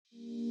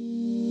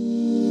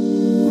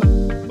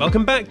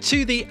Welcome back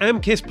to the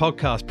AMKIS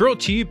podcast, brought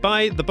to you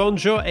by the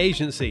Bonjour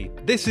Agency.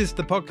 This is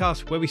the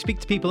podcast where we speak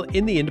to people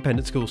in the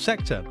independent school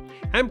sector.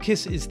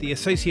 AMKIS is the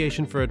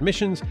Association for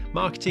Admissions,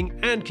 Marketing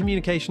and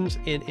Communications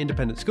in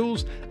Independent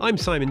Schools. I'm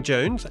Simon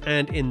Jones,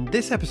 and in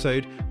this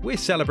episode, we're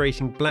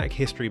celebrating Black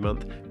History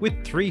Month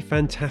with three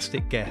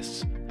fantastic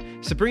guests.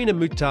 Sabrina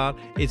Mukhtar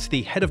is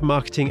the Head of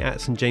Marketing at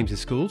St James's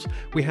Schools.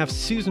 We have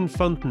Susan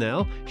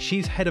Fontenelle,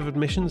 she's Head of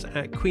Admissions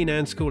at Queen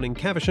Anne School in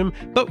Caversham,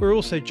 but we're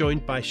also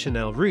joined by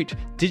Chanel Root,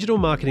 Digital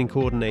Marketing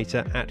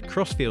Coordinator at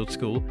Crossfield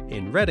School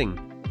in Reading.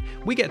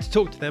 We get to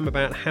talk to them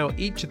about how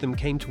each of them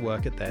came to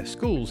work at their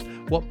schools,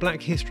 what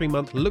Black History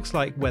Month looks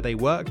like where they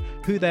work,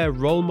 who their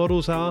role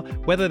models are,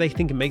 whether they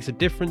think it makes a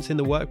difference in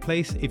the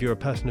workplace if you're a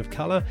person of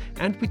colour,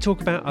 and we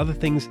talk about other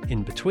things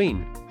in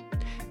between.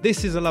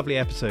 This is a lovely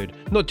episode,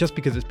 not just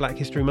because it's Black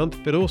History Month,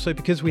 but also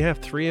because we have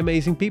three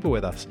amazing people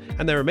with us.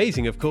 And they're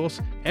amazing, of course,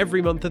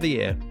 every month of the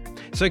year.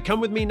 So come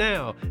with me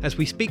now as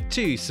we speak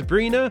to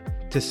Sabrina,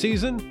 to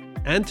Susan,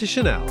 and to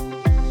Chanel.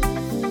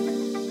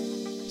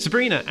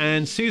 Sabrina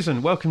and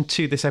Susan, welcome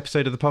to this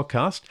episode of the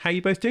podcast. How are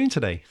you both doing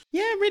today?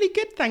 Yeah, really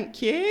good,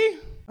 thank you.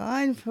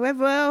 Fine,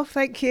 well,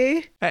 thank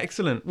you.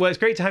 Excellent. Well, it's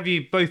great to have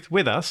you both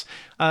with us.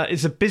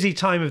 It's a busy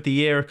time of the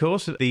year, of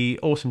course. The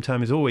autumn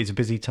term is always a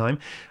busy time.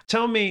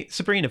 Tell me,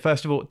 Sabrina,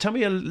 first of all, tell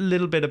me a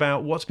little bit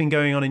about what's been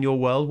going on in your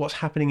world, what's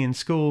happening in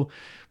school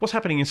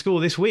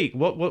this week,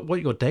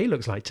 what your day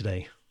looks like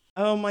today.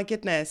 Oh my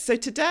goodness. So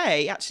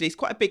today, actually, it's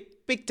quite a big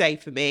day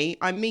for me.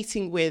 I'm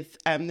meeting with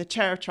the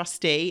Chair of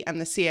Trustee and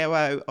the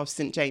COO of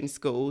St James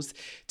Schools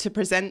to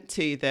present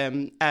to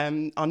them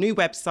our new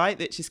website,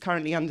 which is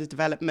currently under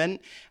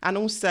development. And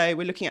also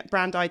we're looking at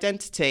brand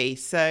identity.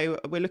 So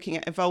we're looking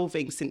at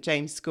evolving St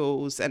James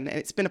Schools. And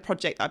it's been a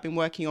project I've been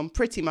working on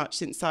pretty much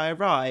since I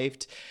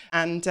arrived.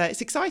 And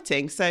it's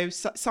exciting. So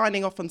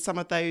signing off on some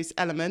of those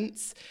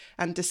elements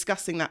and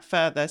discussing that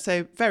further.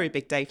 So very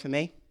big day for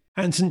me.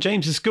 And St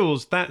James's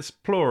Schools, that's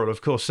plural,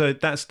 of course. So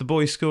that's the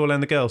boys' school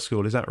and the girls'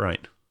 school, is that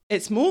right?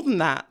 It's more than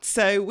that.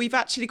 So we've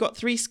actually got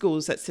three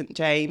schools at St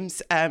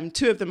James.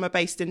 Two of them are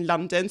based in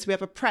London. So we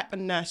have a prep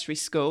and nursery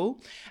school,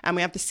 and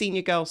we have the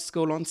senior girls'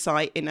 school on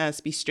site in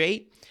Ersby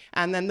Street.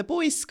 And then the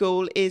boys'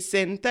 school is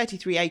in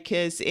 33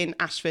 acres in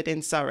Ashford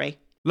in Surrey.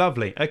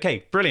 Lovely.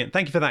 Okay, brilliant.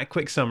 Thank you for that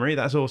quick summary.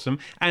 That's awesome.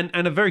 And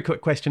a very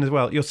quick question as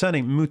well. Your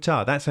surname,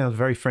 Mukhtar, that sounds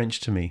very French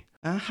to me.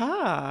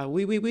 Aha,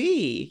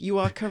 oui. You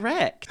are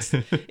correct.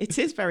 It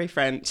is very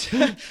French.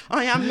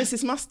 I am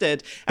Mrs.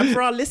 Mustard. And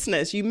for our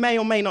listeners, you may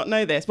or may not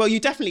know this. Well, you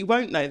definitely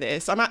won't know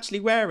this. I'm actually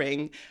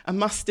wearing a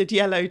mustard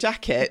yellow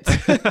jacket.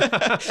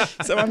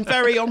 So I'm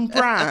very on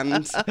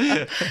brand.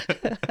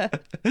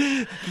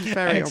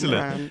 Very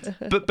Excellent.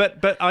 on brand.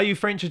 But are you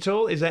French at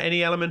all? Is there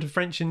any element of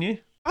French in you?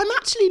 I'm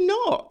actually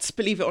not,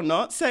 believe it or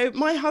not. So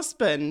my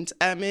husband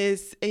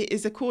is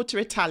a quarter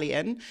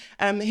Italian.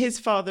 His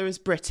father is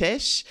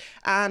British,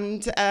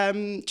 and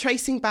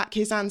tracing back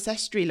his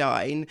ancestry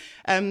line,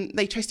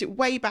 they traced it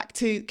way back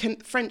to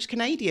French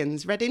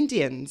Canadians, Red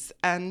Indians,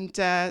 and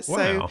Wow.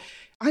 So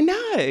I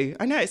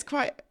know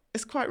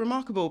it's quite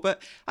remarkable.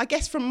 But I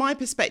guess from my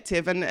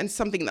perspective and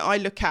something that I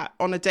look at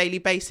on a daily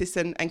basis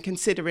and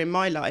consider in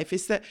my life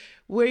is that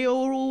we're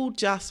all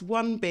just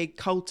one big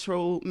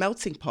cultural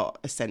melting pot,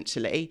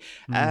 essentially.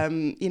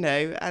 And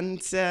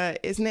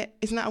isn't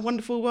that a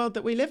wonderful world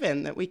that we live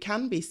in, that we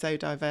can be so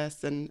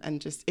diverse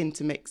and just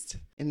intermixed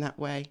in that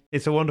way?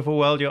 It's a wonderful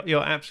world.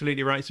 You're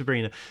absolutely right,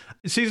 Sabrina.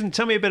 Susan,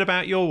 tell me a bit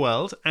about your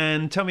world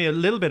and tell me a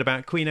little bit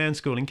about Queen Anne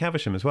School in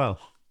Caversham as well.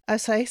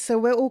 Okay, so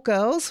we're all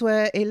girls.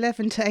 We're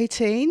 11 to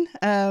 18.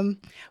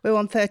 We're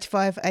on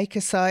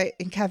 35-acre site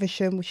in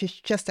Caversham, which is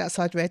just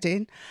outside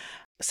Reading.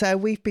 So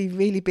we've been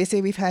really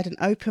busy. We've had an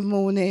open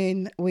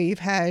morning. We've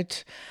had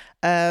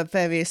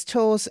various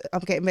tours.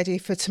 I'm getting ready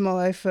for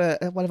tomorrow for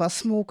one of our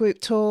small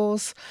group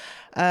tours.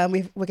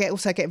 We're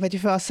also getting ready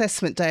for our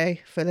assessment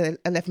day for the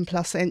 11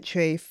 plus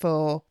entry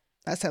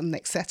that's on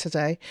next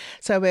Saturday.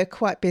 So we're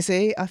quite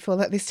busy. I feel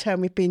that this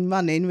term we've been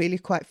running really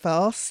quite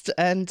fast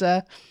and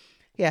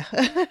yeah,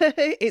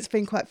 it's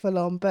been quite full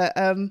on, but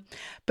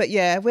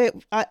yeah,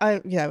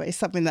 it's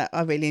something that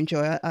I really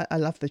enjoy. I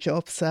love the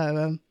job,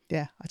 so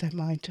yeah, I don't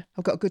mind.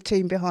 I've got a good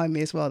team behind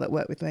me as well that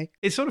work with me.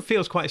 It sort of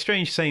feels quite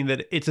strange saying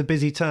that it's a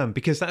busy term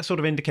because that sort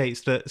of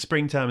indicates that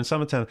spring term and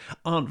summer term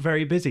aren't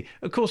very busy.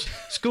 Of course,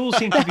 schools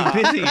seem to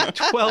be busy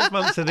 12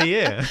 months of the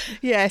year.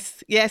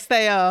 Yes,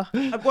 they are.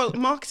 Well,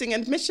 marketing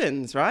and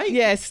admissions, right?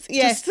 Yes.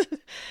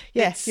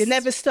 Yes, you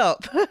never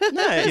stop. No,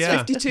 it's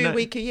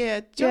 52-week a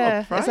year job,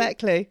 yeah, right?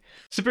 Exactly.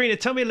 Sabrina,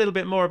 tell me a little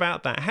bit more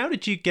about that. How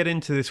did you get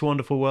into this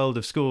wonderful world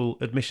of school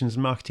admissions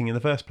and marketing in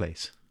the first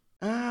place?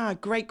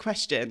 Great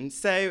question.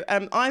 So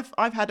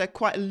I've had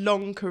quite a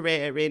long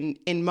career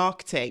in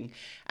marketing,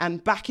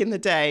 and back in the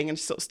day, I'm going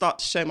to sort of start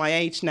to show my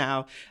age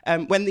now,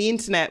 when the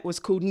internet was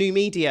called New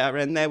Media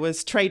and there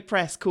was trade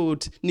press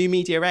called New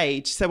Media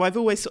Age. So I've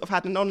always sort of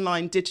had an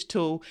online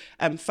digital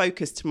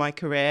focus to my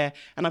career,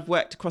 and I've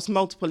worked across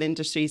multiple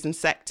industries and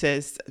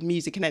sectors,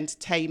 music and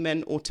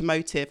entertainment,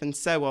 automotive, and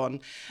so on.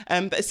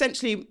 But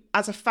essentially,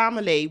 as a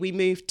family, we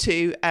moved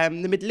to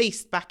the Middle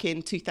East back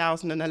in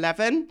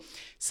 2011.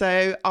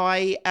 So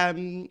I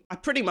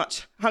pretty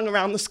much hung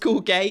around the school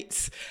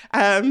gates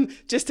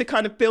just to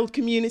kind of build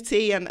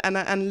community and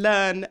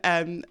learn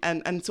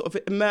and sort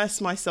of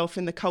immerse myself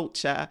in the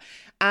culture.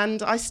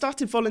 And I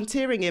started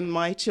volunteering in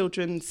my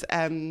children's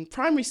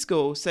primary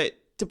school. So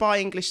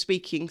Dubai English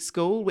Speaking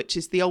School, which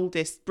is the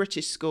oldest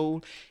British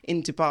school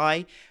in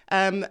Dubai.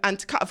 And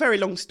to cut a very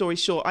long story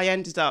short, I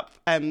ended up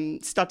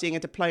studying a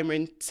diploma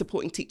in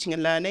supporting teaching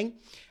and learning.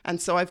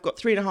 And so I've got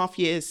 3.5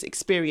 years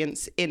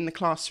experience in the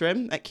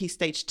classroom at Key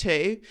Stage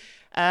 2.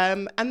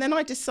 And then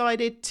I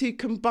decided to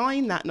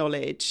combine that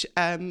knowledge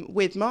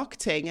with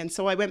marketing. And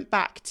so I went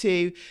back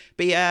to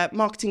be a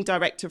marketing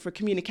director for a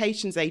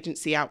communications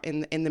agency out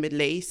in the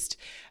Middle East.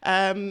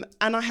 And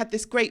I had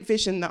this great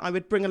vision that I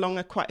would bring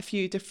along quite a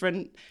few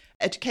different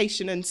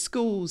education and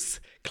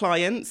schools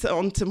clients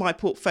onto my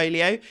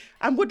portfolio,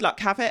 and would luck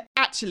have it,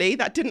 actually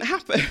that didn't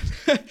happen.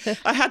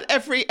 I had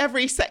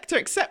every sector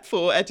except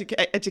for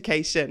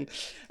education.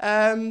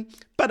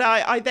 But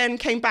I then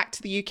came back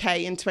to the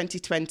UK in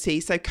 2020.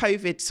 So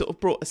COVID sort of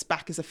brought us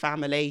back as a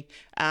family.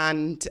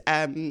 And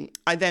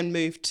I then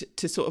moved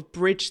to sort of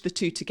bridge the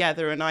two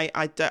together. And I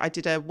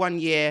did a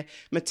 1-year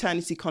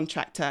maternity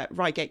contract at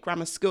Reigate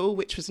Grammar School,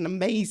 which was an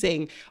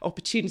amazing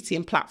opportunity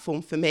and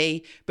platform for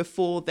me,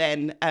 before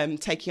then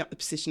taking up the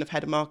position of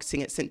head of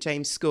marketing at St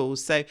James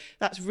Schools. So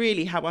that's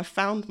really how I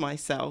found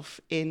myself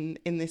in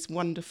this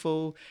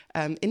wonderful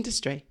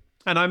industry.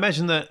 And I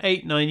imagine that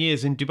 8-9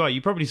 years in Dubai,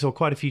 you probably saw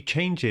quite a few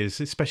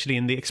changes, especially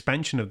in the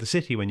expansion of the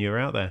city when you were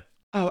out there.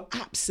 Oh,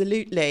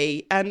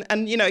 absolutely.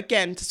 And you know,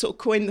 again, to sort of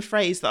coin the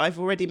phrase that I've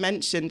already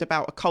mentioned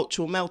about a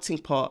cultural melting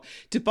pot,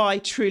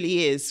 Dubai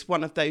truly is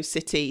one of those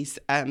cities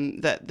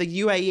that the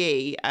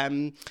UAE,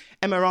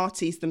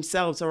 Emiratis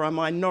themselves are a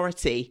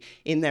minority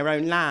in their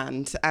own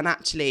land. And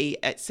actually,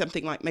 it's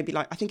something like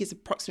I think it's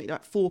approximately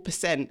like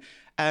 4%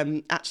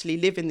 actually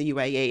live in the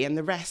UAE, and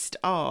the rest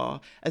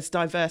are as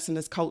diverse and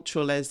as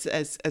cultural as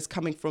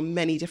coming from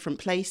many different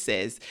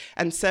places.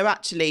 And so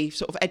actually,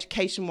 sort of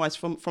education-wise,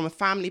 from a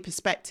family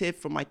perspective,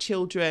 from my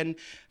children,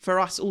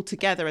 for us all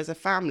together as a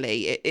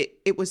family,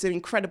 it was an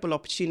incredible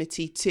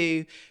opportunity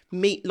to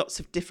meet lots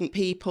of different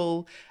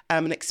people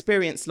and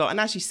experience a lot. And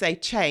as you say,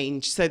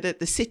 change, so that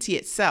the city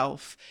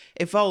itself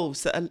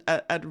evolves at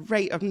a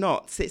rate of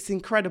knots. It's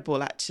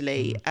incredible,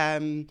 actually.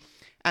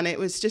 And it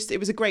was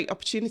a great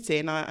opportunity,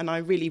 and I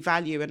really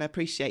value and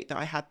appreciate that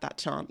I had that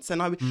chance.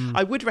 And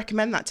I would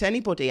recommend that to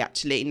anybody,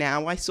 actually.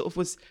 Now, I sort of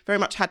was very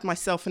much had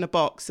myself in a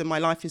box, and my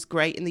life is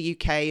great in the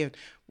UK, and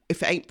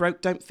if it ain't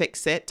broke, don't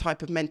fix it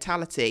type of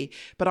mentality.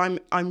 But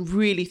I'm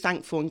really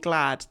thankful and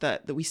glad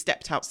that we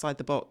stepped outside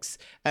the box,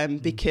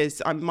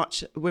 because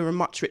we're a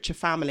much richer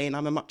family, and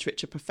I'm a much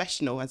richer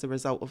professional as a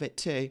result of it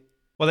too.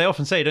 Well, they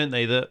often say, don't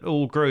they, that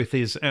all growth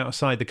is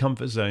outside the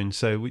comfort zone.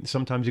 So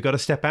sometimes you've got to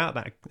step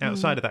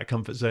outside of that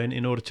comfort zone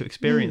in order to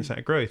experience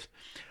that growth.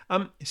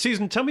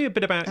 Susan, tell me a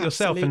bit about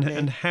yourself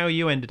and how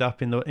you ended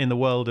up in the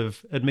world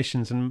of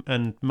admissions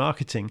and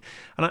marketing.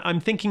 And I'm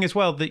thinking as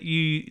well that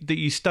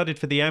you studied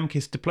for the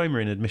AMKIS diploma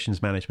in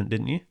admissions management,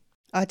 didn't you?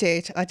 I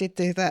did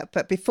do that.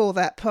 But before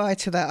that, prior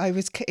to that, I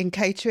was in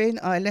catering.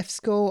 I left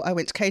school. I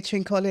went to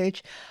catering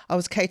college. I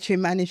was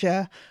catering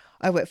manager.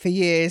 I worked for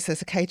years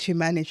as a catering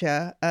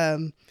manager.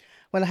 When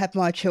I had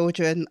my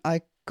children, I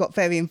got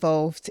very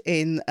involved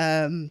in,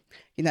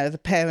 the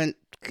parent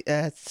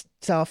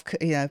staff,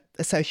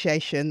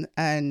 association.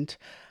 And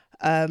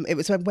it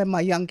was when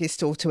my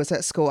youngest daughter was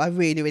at school, I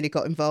really, really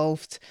got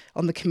involved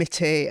on the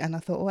committee. And I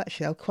thought,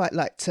 actually, I'd quite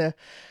like to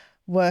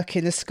work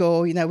in a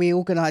school. You know, we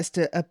organised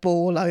a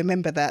ball. I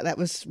remember that. That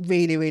was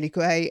really, really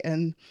great.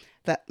 And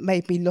that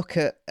made me look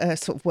at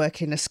sort of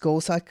working in a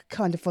school. So I could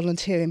kind of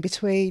volunteer in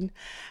between.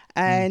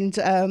 And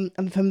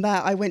from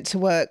that, I went to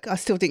work. I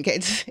still didn't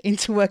get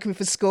into working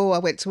for school. I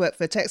went to work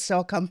for a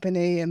textile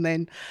company, and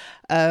then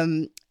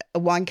a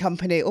wine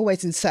company,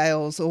 always in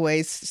sales,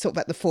 always sort of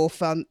at the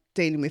forefront,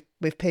 dealing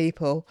with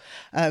people,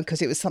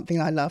 because it was something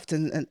I loved.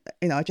 And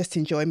I just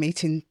enjoy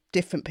meeting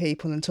different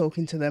people and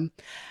talking to them.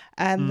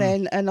 And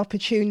then an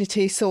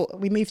opportunity,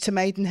 we moved to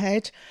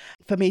Maidenhead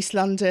from East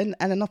London,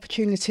 and an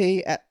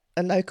opportunity at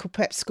a local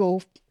prep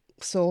school,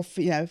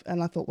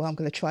 and I thought, well, I'm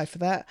going to try for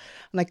that.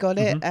 And I got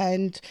it,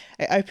 and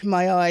it opened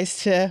my eyes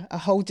to a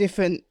whole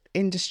different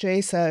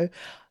industry. So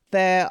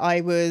there I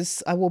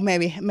wore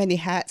many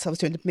hats. I was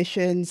doing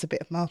admissions, a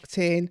bit of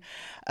marketing.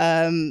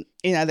 There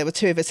were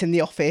two of us in the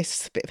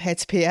office, a bit of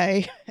head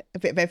PA, a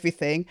bit of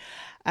everything.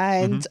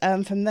 And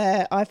from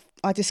there,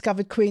 I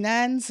discovered Queen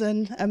Anne's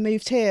and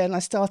moved here. And I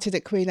started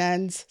at Queen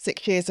Anne's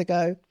 6 years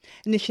ago,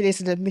 initially as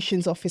an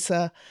admissions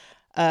officer,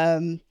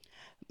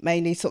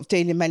 mainly sort of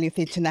dealing mainly with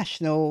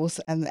internationals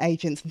and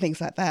agents and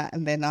things like that.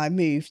 And then I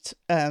moved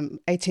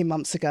 18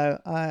 months ago.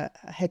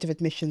 Head of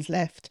admissions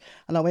left,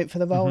 and I went for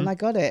the role and I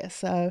got it.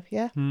 So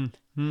yeah, and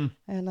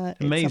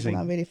it's something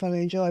I really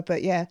thoroughly enjoy.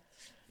 But yeah.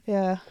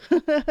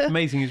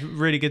 Amazing. It's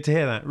really good to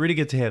hear that. Really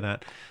good to hear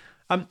that.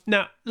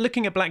 Now,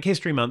 looking at Black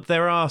History Month,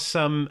 there are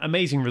some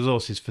amazing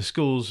resources for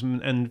schools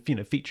and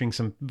featuring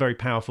some very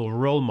powerful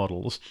role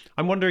models.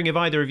 I'm wondering if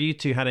either of you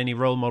two had any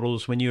role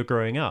models when you were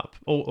growing up,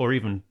 or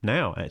even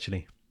now,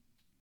 actually.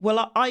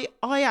 Well, I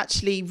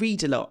actually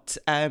read a lot,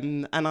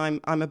 and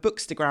I'm a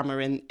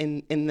bookstagrammer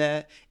in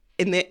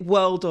the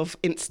world of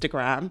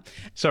Instagram.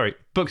 Sorry,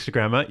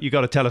 bookstagrammer. You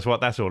got to tell us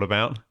what that's all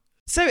about.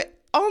 So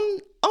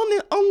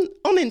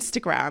on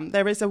Instagram,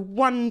 there is a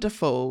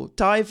wonderful,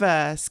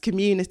 diverse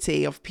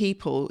community of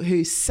people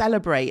who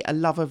celebrate a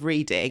love of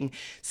reading.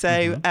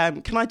 So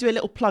can I do a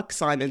little plug,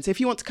 Simon? So if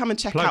you want to come and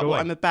check out what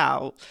I'm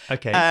about,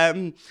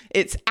 okay.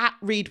 It's at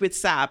Read with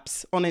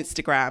Sabs on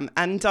Instagram.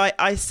 And I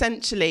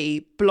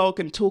essentially blog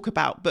and talk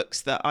about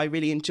books that I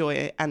really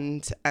enjoy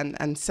and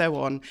so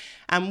on.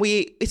 And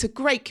it's a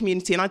great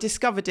community. And I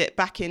discovered it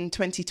back in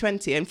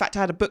 2020. In fact, I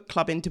had a book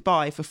club in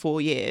Dubai for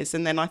 4 years.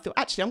 And then I thought,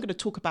 actually, I'm going to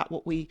talk about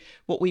what we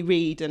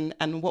read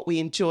and what we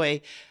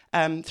enjoy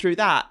through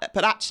that.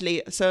 But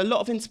actually, so a lot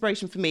of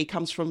inspiration for me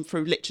comes through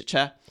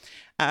literature.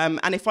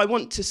 And if I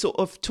want to sort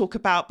of talk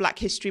about Black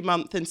History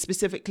Month and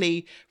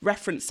specifically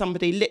reference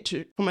somebody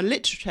from a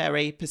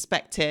literary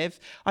perspective,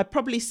 I'd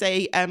probably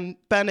say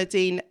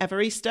Bernardine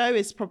Evaristo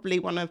is probably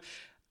one of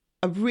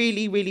a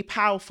really, really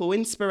powerful,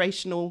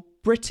 inspirational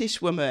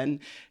British woman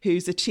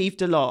who's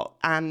achieved a lot.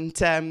 And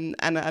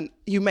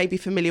you may be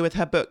familiar with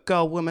her book,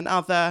 Girl, Woman,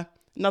 Other.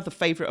 Another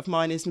favourite of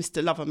mine is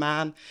Mr.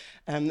 Loverman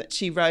that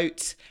she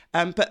wrote.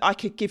 But I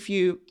could give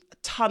you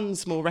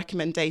tons more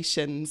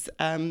recommendations.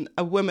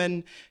 A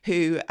woman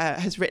who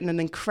has written an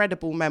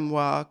incredible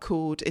memoir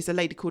is a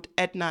lady called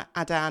Edna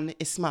Adan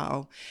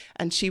Ismail.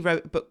 And she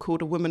wrote a book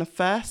called A Woman of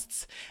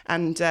Firsts.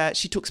 And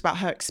she talks about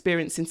her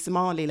experience in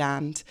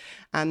Somaliland.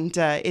 And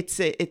it's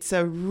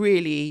a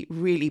really,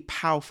 really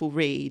powerful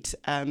read.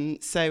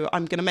 So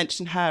I'm going to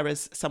mention her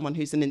as someone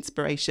who's an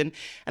inspiration.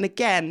 And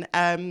again,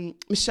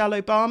 Michelle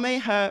Obama,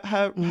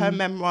 her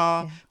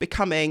memoir,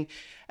 Becoming.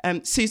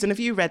 Susan, have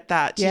you read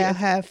that? Yeah, I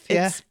have.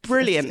 It's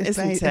brilliant,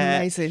 isn't it?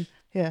 Amazing.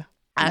 Yeah.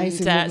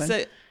 Amazing woman.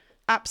 So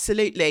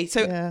absolutely.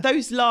 So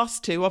those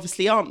last two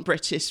obviously aren't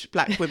British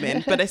Black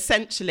women, but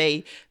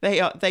essentially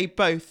they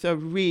both are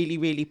really,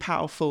 really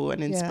powerful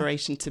and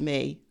inspiration to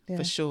me,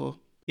 for sure.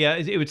 Yeah,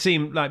 it would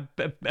seem like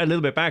a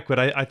little bit backward,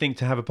 I think,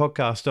 to have a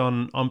podcast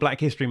on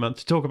Black History Month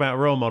to talk about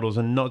role models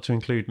and not to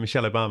include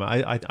Michelle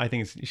Obama. I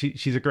think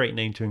she's a great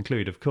name to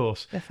include, of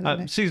course.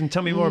 Susan,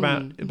 tell me more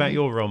about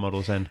your role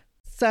models then.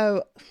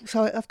 So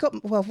I've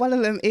got, one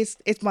of them is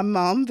my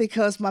mum,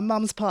 because my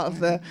mum's part of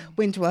the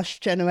Windrush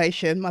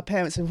generation. My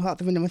parents are part of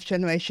the Windrush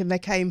generation. They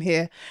came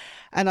here.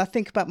 And I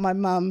think about my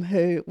mum,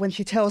 who, when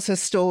she tells her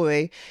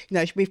story,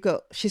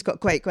 she's got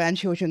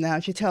great-grandchildren now.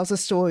 And she tells a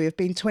story of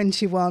being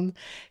 21,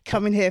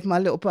 coming here with my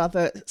little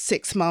brother at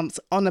 6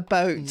 months on a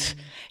boat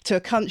to a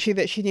country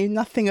that she knew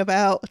nothing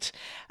about,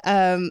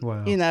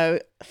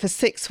 for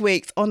 6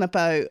 weeks on a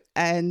boat,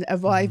 and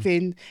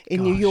arriving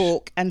in New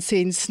York and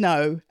seeing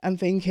snow and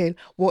thinking,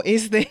 what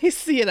is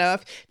this?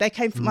 They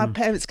came from, my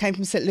parents came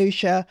from St.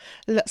 Lucia,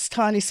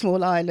 tiny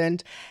small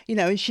island,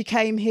 and she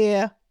came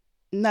here,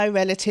 no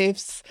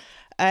relatives.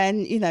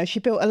 And, she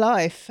built a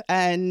life,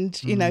 and,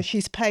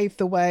 she's paved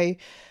the way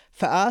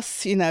for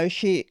us,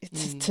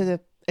 to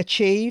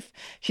achieve.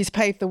 She's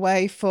paved the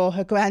way for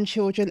her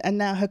grandchildren and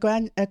now her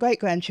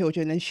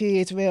great-grandchildren. And she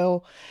is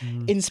real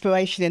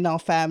inspiration in our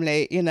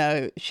family.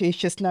 She's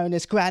just known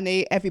as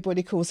Granny.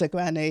 Everybody calls her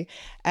Granny.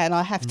 And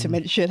I have to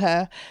mention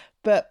her.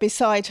 But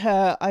beside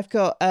her, I've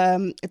got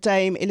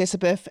Dame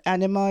Elizabeth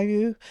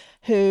Anamaru,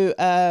 who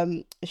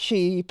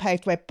she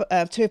paved the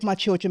way. Two of my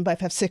children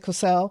both have sickle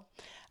cell.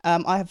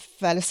 I have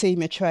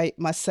thalassemia trait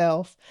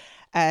myself,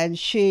 and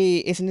she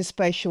is an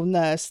inspirational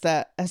nurse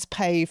that has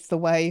paved the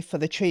way for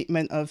the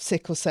treatment of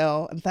sickle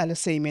cell and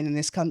thalassemia in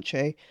this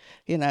country.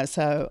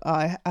 So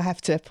I have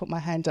to put my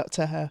hand up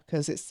to her,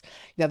 because it's,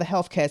 the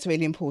healthcare is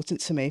really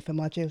important to me for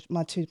my two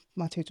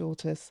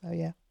daughters. So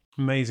yeah.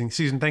 Amazing.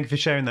 Susan, thank you for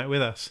sharing that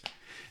with us.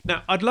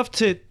 Now, I'd love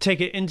to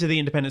take it into the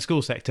independent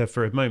school sector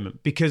for a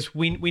moment, because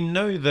we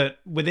know that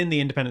within the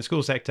independent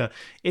school sector,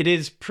 it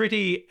is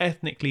pretty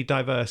ethnically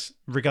diverse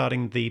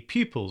regarding the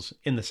pupils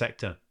in the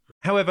sector.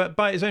 However,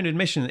 by its own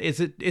admission, it's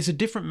a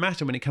different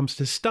matter when it comes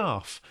to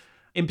staff,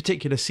 in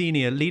particular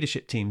senior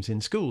leadership teams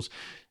in schools.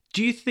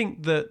 Do you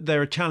think that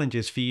there are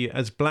challenges for you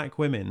as Black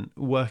women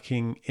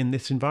working in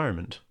this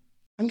environment?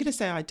 I'm going to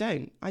say I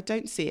don't. I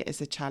don't see it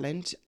as a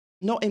challenge.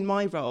 Not in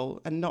my role,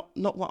 and not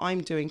what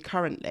I'm doing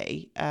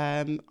currently.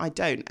 I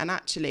don't. And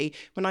actually,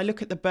 when I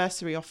look at the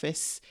bursary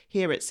office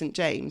here at St.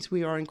 James,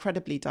 we are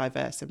incredibly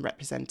diverse and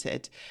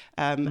represented.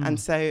 And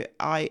so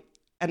I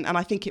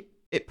think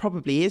it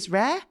probably is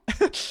rare,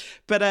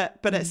 but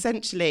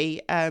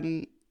essentially,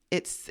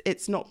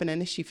 it's not been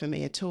an issue for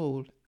me at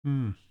all.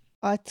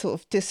 I sort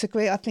of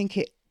disagree. I think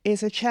it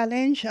is a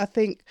challenge. I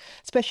think,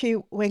 especially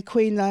when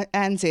Queen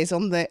Anne's is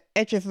on the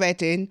edge of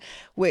Reading,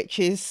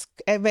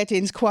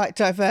 Reading's quite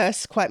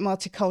diverse, quite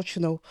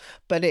multicultural,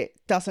 but it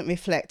doesn't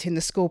reflect in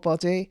the school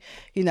body.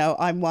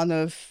 I'm one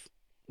of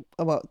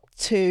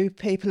 2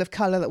 people of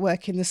colour that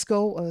work in the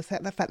school, or in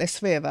fact there's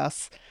 3 of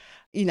us.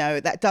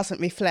 that doesn't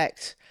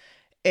reflect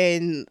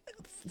in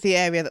the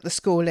area that the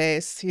school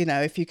is.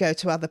 If you go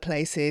to other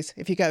places,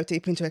 if you go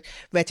deep into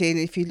Reading,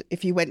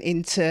 if you went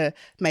into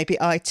maybe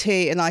IT,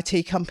 an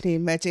IT company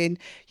in Reading,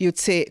 you'd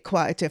see it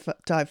quite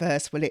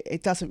diverse. Well,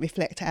 it doesn't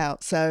reflect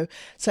out. So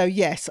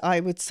yes, I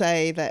would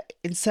say that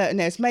in certain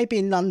areas, maybe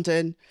in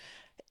London,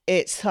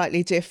 it's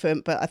slightly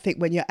different. But I think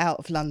when you're out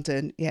of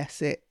London,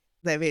 yes, we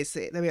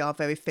are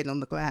very thin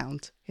on the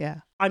ground.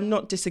 Yeah. I'm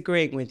not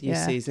disagreeing with you,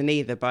 Susan,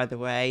 either, by the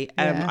way.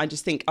 I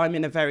just think I'm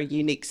in a very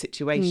unique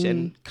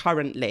situation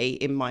currently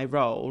in my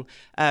role.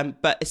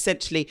 But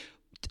essentially,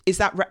 is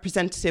that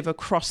representative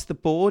across the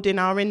board in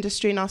our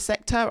industry, in our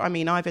sector? I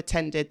mean, I've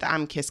attended the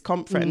AMKIS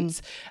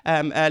conference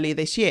earlier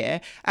this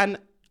year, and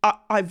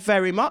I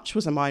very much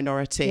was a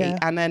minority.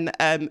 And then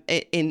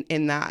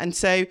in that. And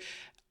so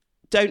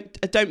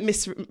don't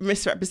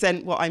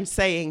misrepresent what I'm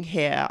saying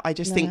here. I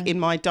just think in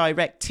my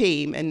direct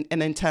team and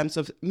in terms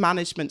of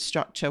management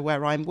structure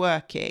where I'm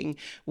working,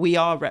 we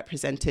are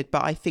represented,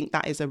 but I think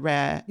that is a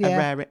rare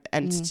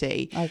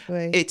entity. I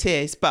agree. It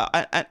is, but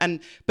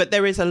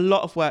there is a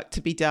lot of work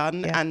to be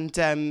done, and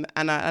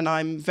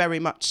I'm very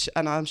much,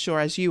 and I'm sure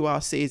as you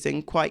are,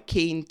 Susan, quite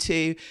keen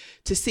to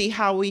see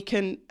how we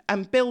can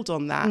build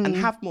on that and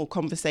have more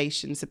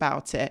conversations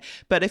about it.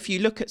 But if you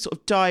look at sort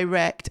of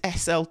direct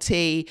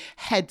SLT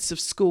heads of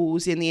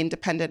schools in the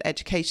independent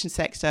education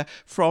sector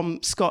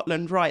from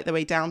Scotland right the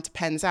way down to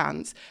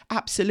Penzance,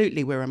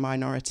 absolutely we're a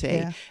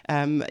minority.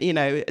 I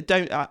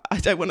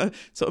don't want to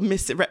sort of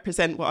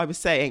misrepresent what I was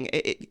saying.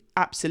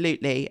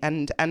 Absolutely,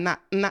 and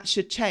that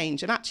should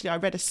change. And actually, I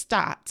read a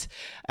stat,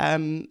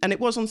 and it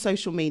was on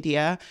social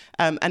media,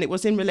 and it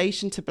was in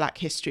relation to Black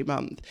History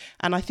Month,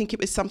 and I think it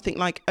was something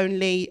like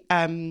only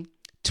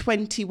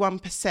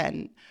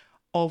 21%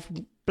 of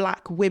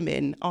Black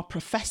women are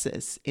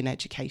professors in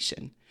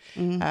education.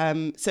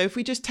 So if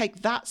we just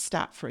take that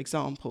stat, for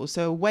example,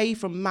 so away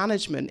from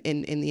management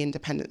in the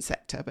independent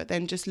sector, but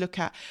then just look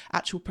at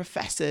actual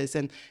professors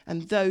and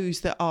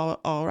those that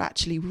are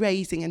actually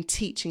raising and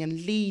teaching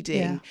and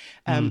leading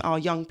our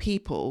young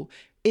people,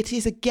 it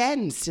is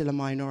again still a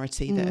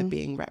minority that are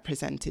being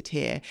represented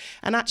here.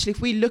 And actually,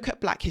 if we look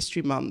at Black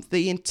History Month,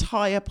 the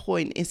entire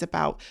point is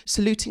about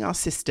saluting our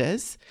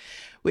sisters,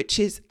 which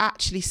is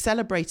actually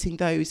celebrating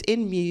those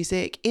in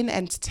music, in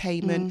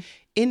entertainment,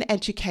 in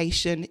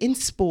education, in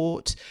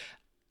sport,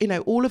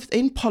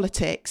 in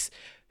politics,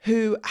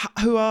 who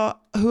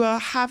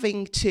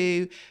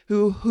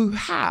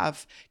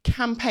have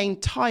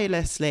campaigned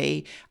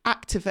tirelessly, are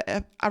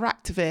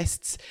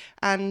activists,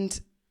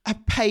 and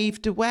have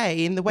paved a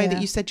way in the way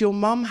that you said your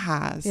mum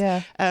has,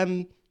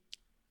 and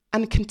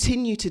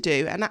continue to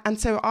do. And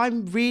so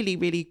I'm really,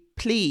 really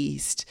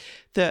pleased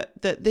that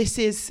this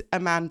is a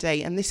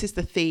mandate and this is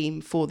the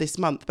theme for this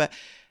month. But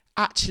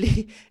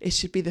actually, it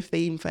should be the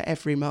theme for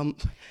every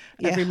month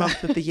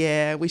of the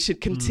year. We should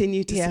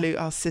continue to salute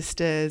our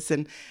sisters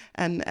and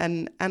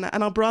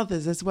our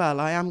brothers as well.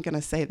 I am going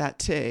to say that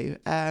too.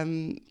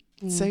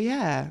 So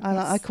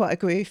I quite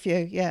agree with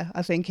you.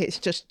 I think it's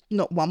just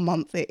not 1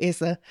 month, it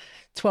is a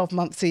 12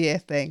 months a year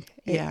thing.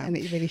 And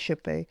it really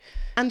should be.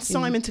 And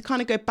Simon, to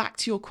kind of go back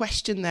to your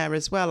question there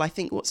as well, I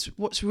think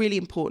what's really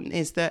important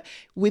is that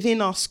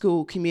within our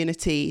school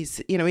communities,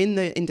 in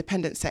the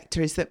independent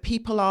sector, is that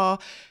people are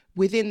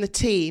within the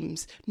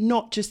teams,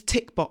 not just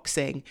tick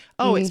boxing.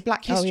 It's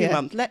Black History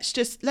Month. Let's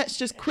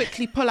just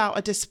quickly pull out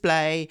a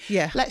display.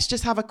 Let's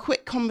just have a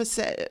quick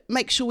conversation.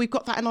 Make sure we've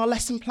got that in our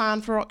lesson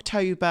plan for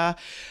October.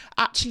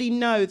 Actually,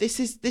 no, this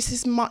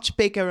is much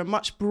bigger and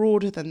much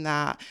broader than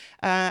that.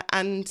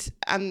 And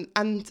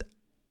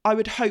I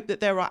would hope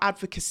that there are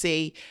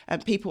advocacy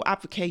and people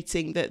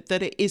advocating that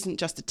it isn't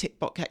just a tick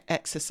box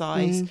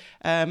exercise,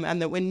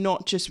 and that we're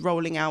not just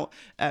rolling out,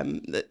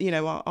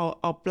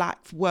 our Black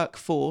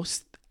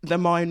workforce, the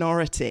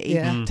minority,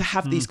 to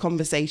have these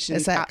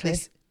conversations at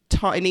this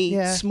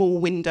tiny small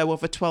window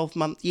of a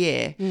 12-month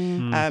year.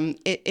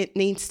 It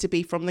needs to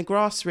be from the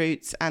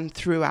grassroots and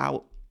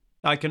throughout.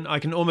 I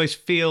can almost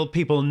feel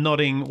people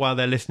nodding while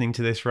they're listening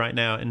to this right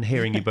now and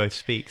hearing you both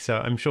speak. So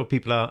I'm sure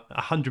people are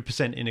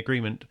 100% in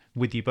agreement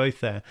with you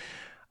both there.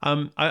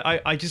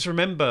 I just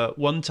remember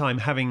one time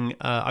having,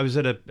 I was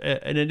at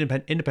an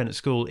independent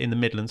school in the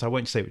Midlands. I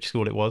won't say which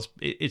school it was.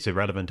 It's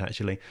irrelevant,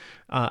 actually.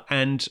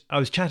 And I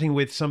was chatting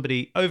with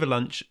somebody over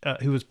lunch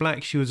who was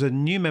Black. She was a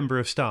new member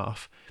of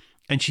staff.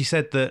 And she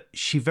said that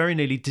she very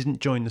nearly didn't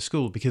join the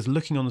school because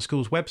looking on the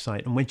school's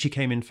website, and when she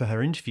came in for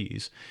her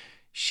interviews,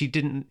 she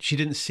didn't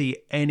see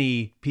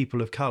any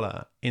people of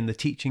colour in the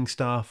teaching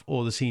staff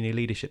or the senior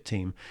leadership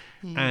team.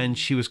 And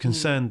she was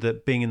concerned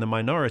that being in the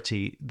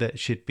minority, that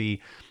she'd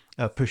be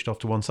pushed off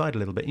to one side a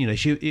little bit.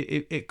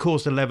 It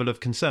caused a level of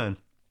concern.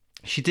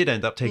 She did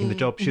end up taking the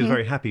job. She was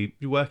very happy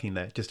working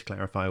there, just to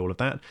clarify all of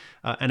that.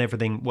 And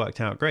everything worked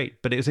out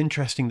great. But it was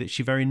interesting that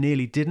she very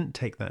nearly didn't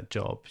take that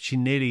job. She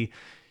nearly,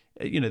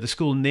 the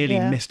school nearly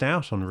missed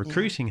out on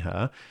recruiting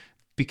her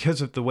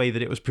because of the way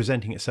that it was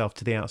presenting itself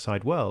to the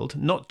outside world,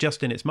 not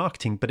just in its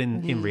marketing, but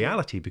in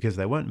reality, because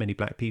there weren't many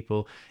Black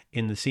people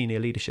in the senior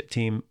leadership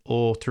team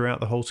or throughout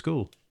the whole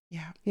school.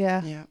 Yeah.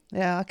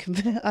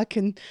 I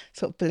can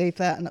sort of believe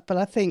that, but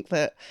I think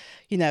that,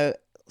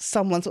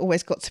 someone's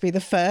always got to be the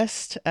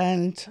first,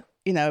 and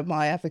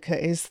my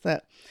advocate is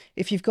that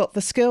if you've got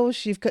the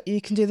skills, you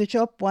can do the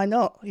job. Why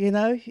not? You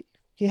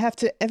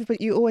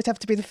always have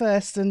to be the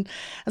first, and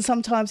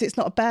sometimes it's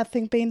not a bad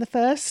thing being the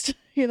first,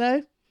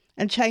 and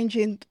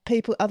changing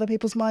other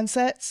people's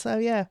mindsets. So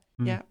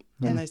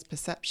and those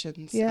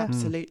perceptions.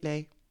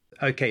 Absolutely.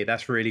 Okay,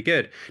 that's really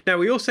good. Now,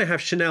 we also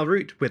have Chanel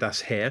Root with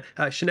us here.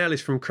 Chanel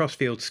is from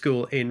Crossfield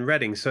School in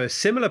Reading, so a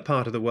similar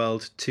part of the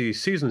world to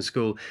Susan's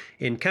school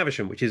in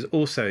Caversham, which is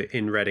also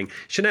in Reading.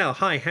 Chanel,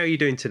 hi, how are you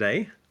doing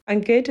today? I'm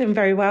good. I'm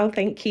very well,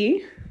 thank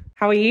you.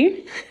 How are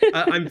you?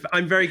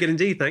 I'm very good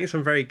indeed, thanks.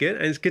 I'm very good,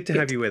 and it's good to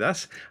have you with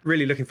us.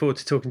 Really looking forward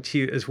to talking to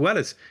you as well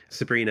as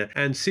Sabrina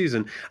and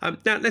Susan.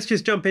 Now, let's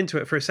just jump into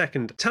it for a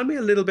second. Tell me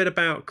a little bit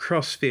about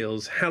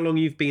Crossfields, how long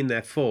you've been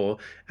there for,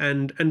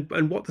 and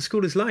what the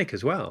school is like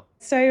as well.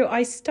 So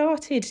I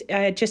started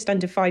just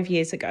under 5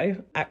 years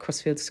ago at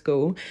Crossfield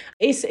School.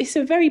 It's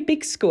a very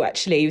big school,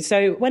 actually.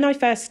 So when I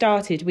first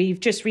started,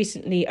 we've just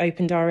recently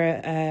opened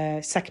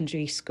our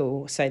secondary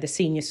school, so the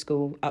senior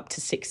school up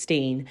to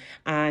 16.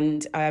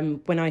 And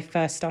when I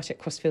first started at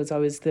Crossfields, I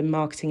was the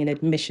marketing and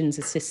admissions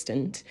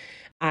assistant.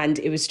 And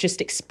it was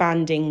just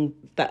expanding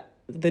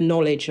the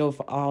knowledge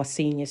of our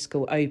senior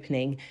school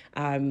opening.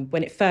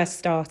 When it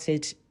first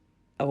opened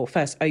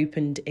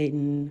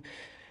in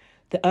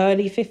the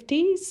early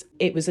 50s,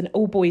 it was an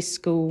all-boys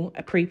school,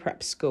 a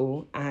pre-prep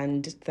school,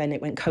 and then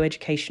it went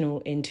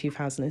co-educational in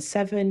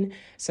 2007.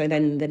 So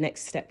then the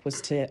next step was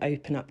to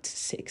open up to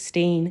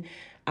 16.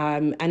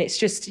 And it's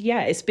just,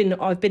 I feel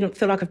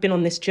like I've been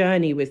on this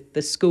journey with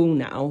the school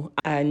now,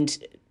 and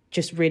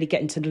just really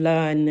getting to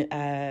learn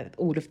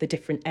all of the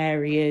different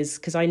areas,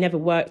 because I never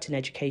worked in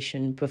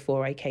education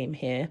before I came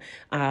here.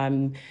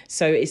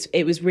 So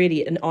it was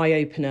really an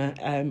eye-opener.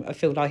 I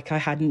feel like I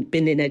hadn't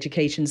been in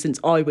education since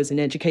I was in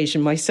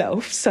education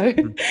myself. So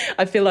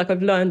I feel like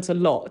I've learned a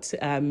lot.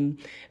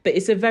 But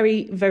it's a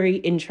very, very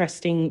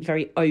interesting,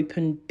 very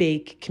open,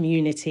 big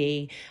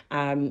community,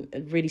 a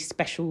really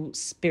special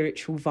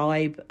spiritual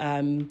vibe.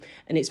 And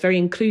it's very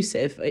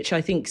inclusive, which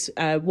I think's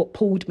what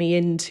pulled me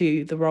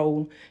into the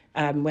role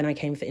when I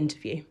came for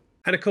interview.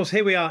 And of course,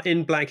 here we are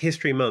in Black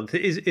History Month.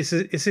 Is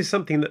this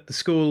something that the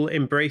school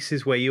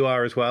embraces where you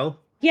are as well?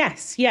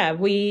 Yes, yeah,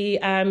 we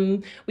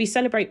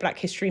celebrate Black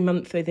History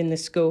Month within the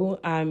school.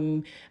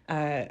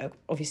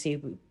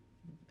 Obviously,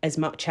 as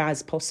much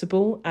as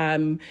possible.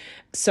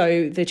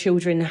 So the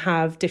children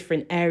have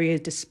different area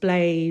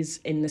displays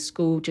in the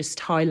school, just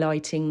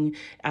highlighting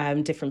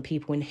different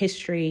people in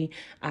history.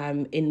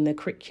 In the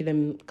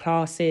curriculum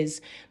classes,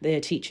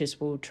 the teachers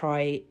will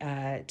try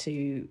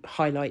to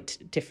highlight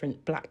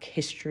different Black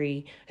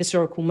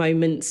historical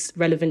moments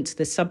relevant to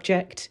the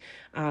subject.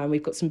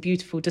 We've got some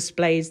beautiful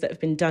displays that have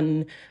been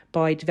done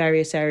by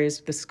various areas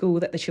of the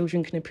school that the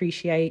children can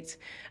appreciate.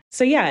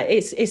 So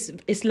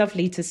it's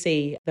lovely to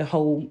see the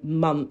whole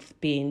month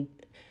being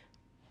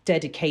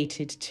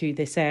dedicated to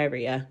this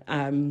area,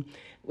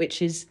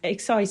 which is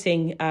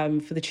exciting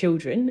for the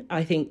children,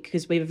 I think,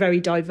 because we have a very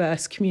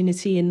diverse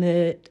community in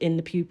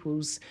the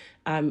pupils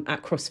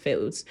at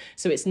Crossfields.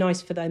 So it's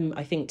nice for them,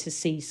 I think, to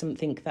see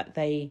something that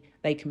they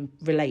can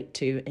relate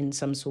to in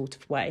some sort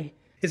of way.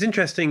 It's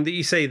interesting that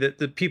you say that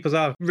the pupils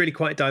are really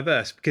quite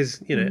diverse,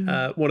 because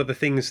one of the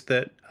things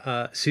that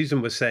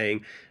Susan was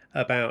saying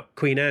about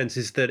Queen Anne's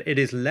is that it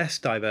is less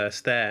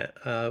diverse there,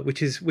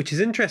 which is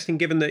interesting,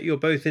 given that you're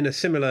both in a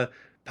similar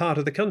part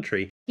of the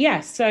country. Yeah,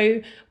 so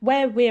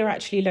where we're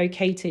actually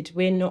located,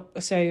 we're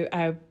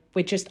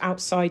just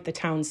outside the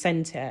town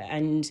centre,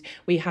 and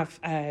we have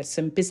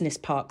some business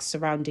parks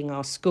surrounding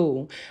our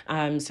school.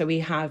 So we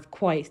have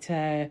quite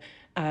a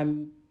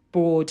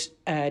broad,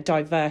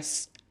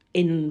 diverse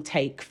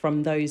intake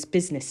from those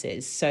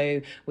businesses. So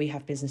we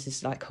have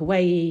businesses like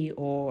Hawaii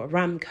or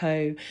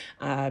Aramco,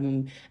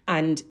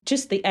 and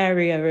just the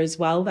area as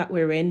well that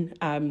we're in,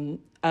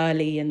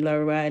 Early and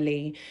Lower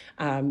Early,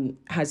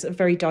 has a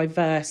very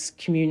diverse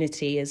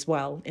community as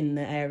well in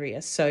the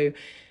area. So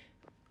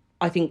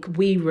I think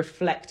we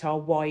reflect our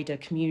wider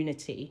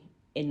community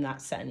in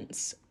that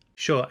sense.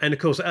 Sure. And of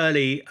course,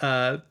 Early,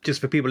 just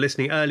for people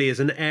listening, Early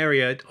is an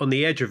area on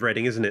the edge of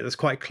Reading, isn't it? That's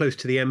quite close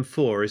to the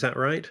M4, is that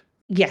right?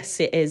 Yes,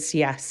 it is,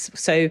 yes.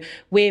 So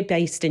we're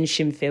based in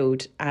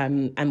Shinfield,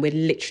 and we're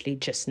literally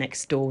just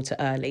next door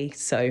to Early.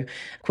 So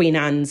Queen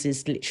Anne's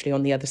is literally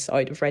on the other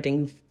side of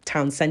Reading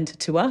town centre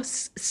to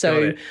us.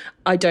 So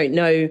I don't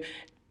know,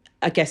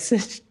 I guess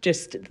it's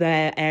just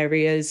their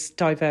areas,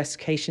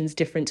 diversification's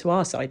different to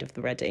our side of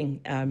the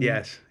Reading.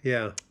 Yes,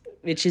 yeah.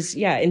 Which is,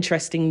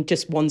 interesting,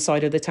 just one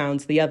side of the town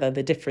to the other,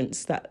 the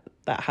difference that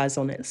has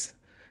on its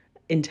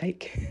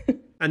intake.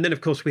 And then,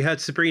 of course, we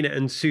had Sabrina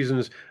and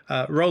Susan's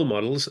role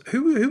models.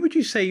 Who would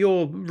you say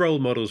your role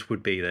models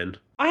would be then?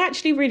 I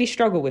actually really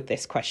struggle with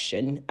this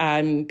question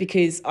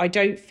because I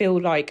don't feel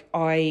like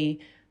I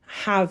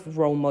have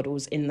role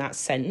models in that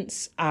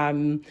sense.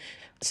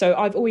 So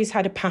I've always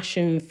had a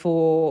passion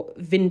for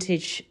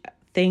vintage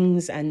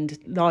things and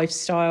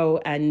lifestyle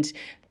and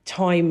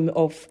time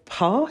of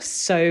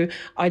past. So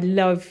I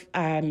love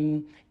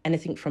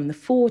anything from the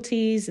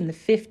 40s and the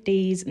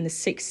 50s and the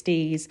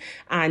 60s.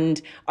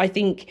 And I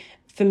think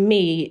for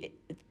me,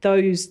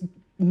 those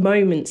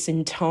moments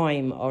in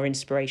time are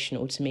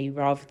inspirational to me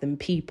rather than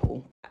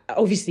people.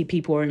 Obviously,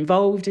 people are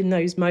involved in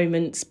those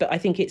moments, but I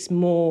think it's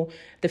more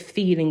the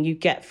feeling you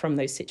get from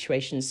those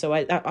situations. So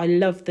I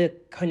love the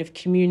kind of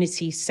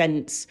community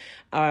sense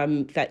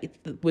that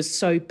was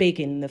so big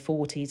in the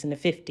 40s and the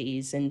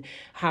 50s, and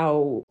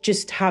how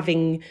just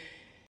having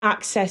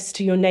access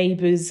to your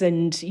neighbours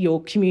and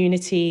your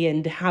community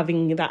and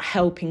having that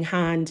helping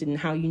hand, and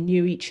how you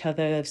knew each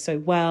other so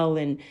well,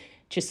 and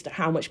just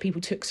how much people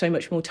took so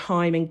much more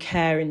time and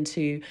care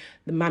into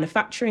the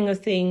manufacturing of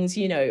things.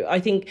 You know, I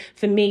think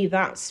for me,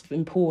 that's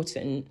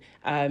important,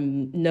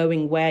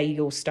 knowing where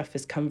your stuff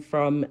has come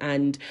from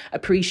and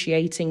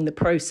appreciating the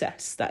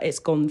process that it's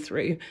gone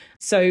through.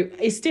 So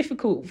it's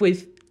difficult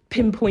with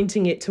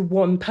pinpointing it to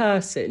one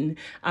person.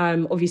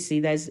 Obviously,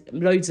 there's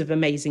loads of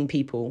amazing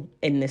people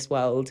in this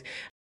world.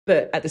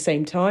 But at the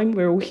same time,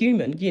 we're all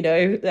human, you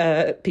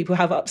know, people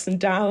have ups and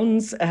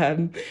downs.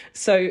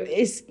 So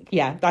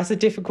that's a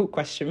difficult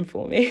question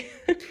for me.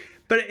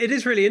 But it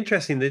is really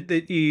interesting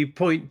that you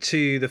point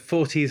to the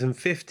 40s and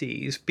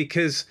 50s,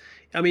 because,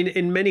 I mean,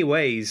 in many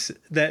ways,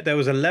 there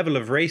was a level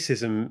of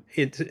racism,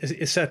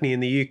 certainly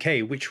in the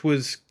UK, which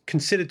was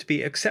considered to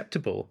be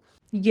acceptable.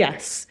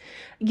 Yes,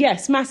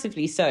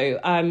 massively so.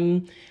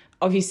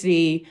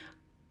 Obviously,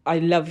 I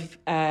love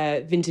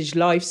vintage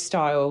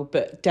lifestyle,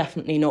 but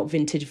definitely not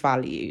vintage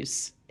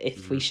values,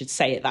 if we should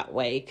say it that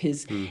way,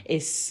 because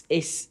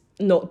it's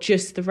not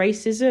just the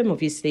racism.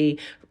 Obviously,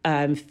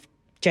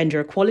 gender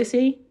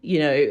equality, you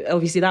know,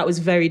 obviously that was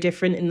very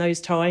different in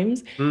those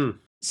times.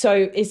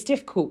 So it's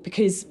difficult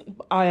because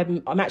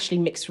I'm actually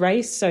mixed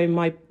race. So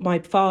my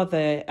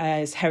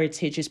father's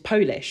heritage is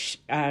Polish.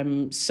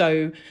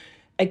 So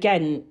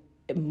again,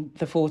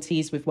 the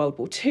 40s with World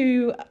War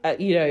II,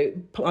 you know,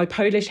 my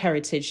Polish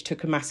heritage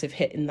took a massive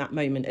hit in that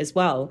moment as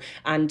well,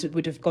 and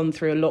would have gone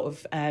through a lot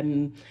of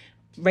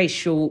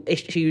racial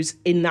issues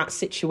in that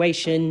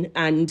situation.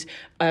 And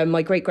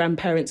my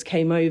great-grandparents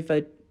came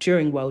over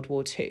during World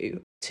War II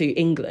to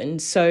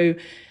England. So,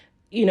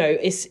 you know,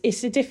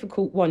 it's a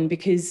difficult one,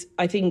 because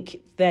I think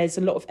there's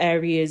a lot of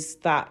areas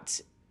that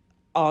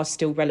are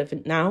still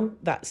relevant now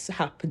that's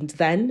happened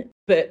then.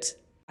 But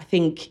I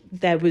think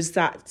there was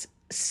that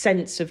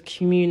sense of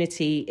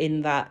community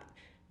in that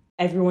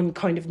everyone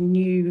kind of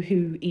knew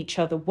who each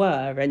other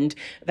were, and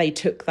they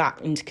took that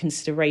into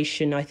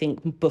consideration, I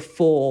think,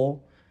 before,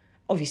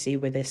 obviously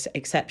with this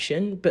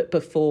exception, but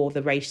before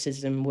the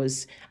racism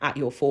was at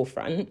your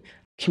forefront.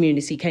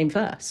 Community came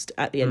first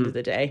at the end of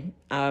the day.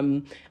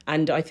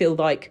 And I feel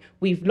like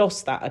we've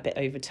lost that a bit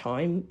over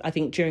time. I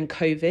think during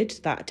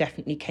COVID, that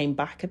definitely came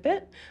back a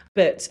bit.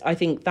 But I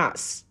think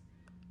that's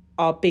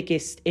our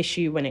biggest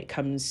issue when it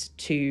comes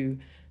to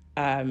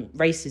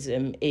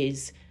racism,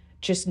 is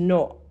just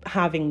not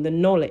having the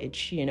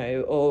knowledge, you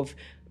know, of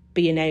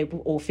being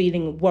able, or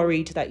feeling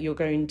worried that you're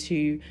going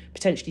to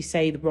potentially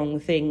say the wrong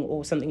thing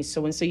or something,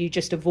 so you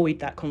just avoid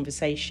that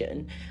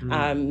conversation.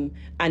 And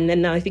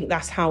then I think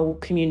that's how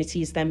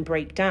communities then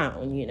break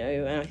down, you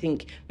know, and I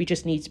think we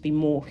just need to be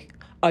more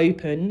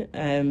open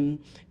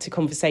to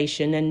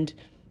conversation and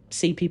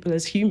see people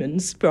as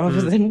humans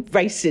rather than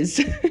races.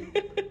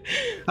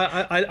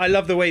 I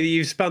love the way that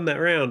you've spun that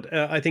around.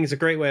 I think it's a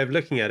great way of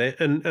looking at it.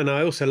 And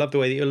I also love the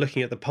way that you're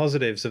looking at the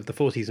positives of the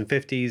 40s and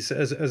 50s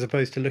as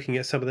opposed to looking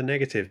at some of the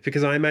negatives.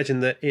 Because I imagine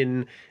that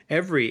in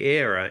every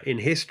era in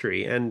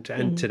history and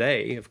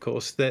today, of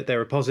course, there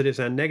are positives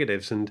and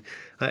negatives. And,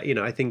 you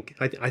know, I think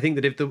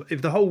that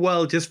if the whole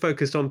world just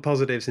focused on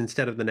positives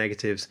instead of the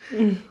negatives,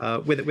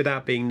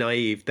 without being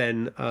naive,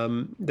 then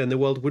the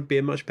world would be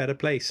a much better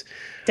place.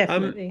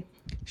 Definitely.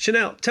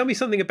 Chanel, tell me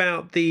something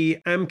about the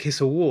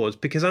AMKIS Awards,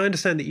 because I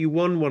understand that you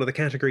won one of the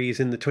categories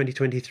in the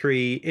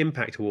 2023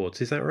 Impact Awards.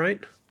 Is that right?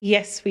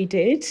 Yes, we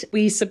did.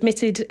 We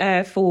submitted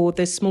for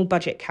the small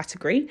budget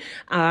category.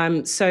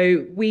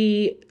 So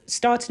we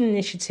started an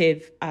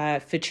initiative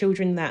for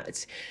children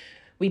that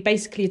we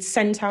basically had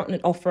sent out an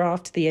offer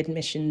after the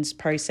admissions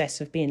process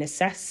of being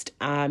assessed,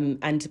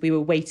 and we were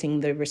waiting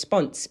the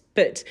response.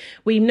 But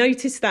we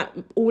noticed that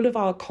all of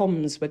our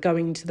comms were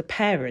going to the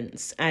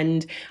parents.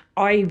 And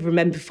I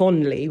remember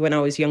fondly when I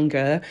was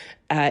younger,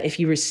 if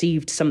you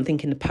received something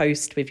in the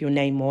post with your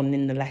name on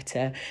in the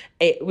letter,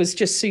 it was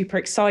just super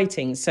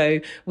exciting.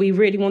 So we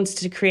really wanted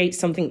to create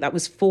something that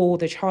was for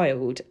the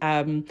child.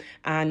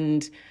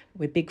 And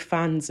we're big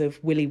fans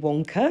of Willy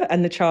Wonka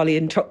and the Charlie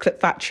and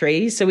Chocolate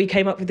Factory. So we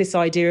came up with this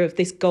idea of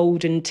this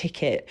golden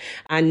ticket.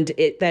 And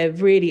they're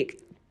really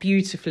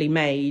beautifully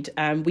made.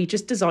 We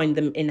just designed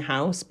them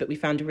in-house, but we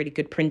found a really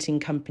good printing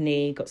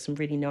company, got some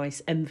really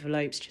nice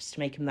envelopes just to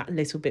make them that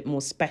little bit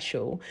more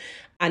special.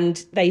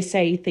 And they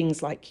say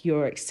things like,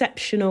 you're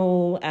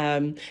exceptional,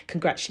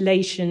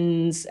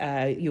 congratulations,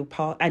 you're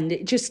part, and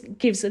it just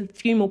gives a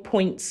few more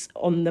points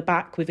on the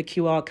back with a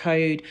QR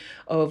code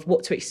of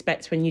what to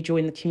expect when you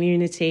join the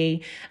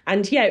community.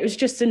 And yeah, it was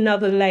just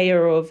another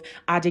layer of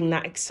adding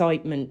that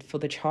excitement for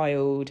the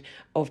child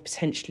of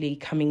potentially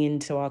coming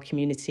into our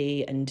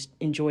community and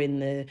enjoying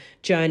the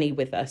journey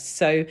with us.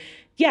 So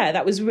yeah,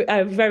 that was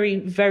very,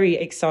 very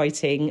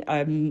exciting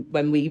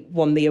when we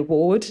won the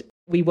award.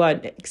 We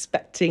weren't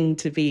expecting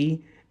to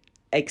be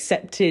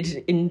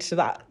accepted into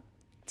that.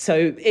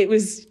 So it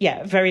was,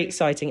 yeah, very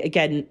exciting.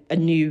 Again, a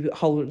new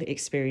whole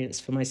experience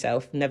for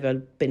myself. Never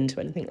been to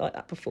anything like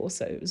that before.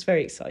 So it was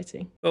very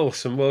exciting.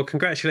 Awesome. Well,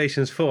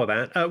 congratulations for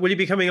that. Will you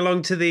be coming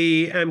along to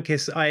the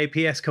AMCIS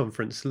IAPS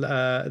conference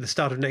at the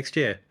start of next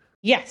year?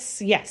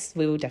 Yes,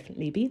 we will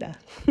definitely be there.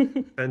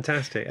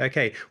 Fantastic.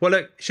 Okay. Well,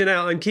 look,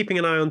 Chanel, I'm keeping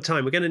an eye on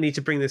time. We're going to need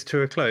to bring this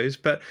to a close.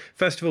 But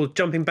first of all,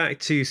 jumping back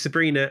to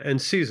Sabrina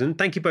and Susan,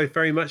 thank you both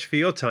very much for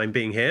your time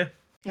being here.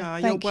 Oh,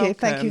 thank you.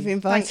 Thank you for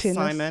inviting us.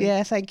 Simon.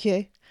 Yeah, thank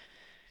you.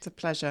 It's a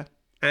pleasure.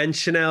 And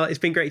Chanel, it's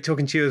been great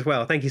talking to you as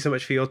well. Thank you so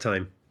much for your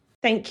time.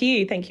 Thank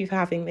you. Thank you for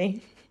having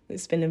me.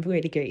 It's been a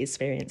really great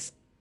experience.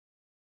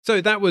 So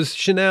that was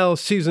Chanel,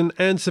 Susan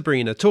and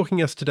Sabrina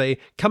talking us today,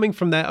 coming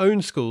from their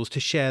own schools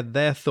to share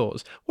their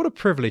thoughts. What a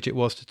privilege it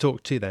was to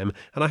talk to them,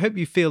 and I hope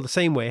you feel the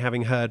same way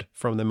having heard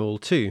from them all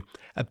too.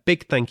 A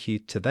big thank you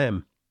to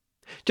them.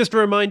 Just a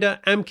reminder,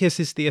 AMCIS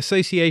is the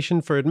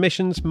Association for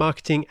Admissions,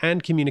 Marketing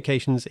and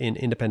Communications in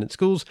Independent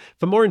Schools.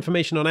 For more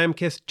information on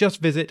AMCIS, just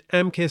visit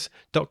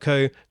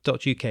amcis.co.uk.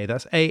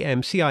 That's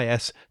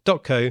amcis.co.uk.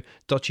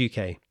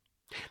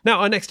 Now,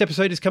 our next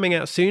episode is coming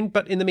out soon,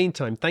 but in the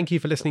meantime, thank you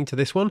for listening to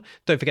this one.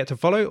 Don't forget to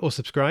follow or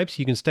subscribe so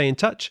you can stay in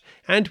touch,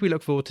 and we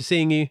look forward to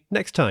seeing you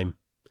next time.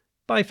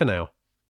 Bye for now.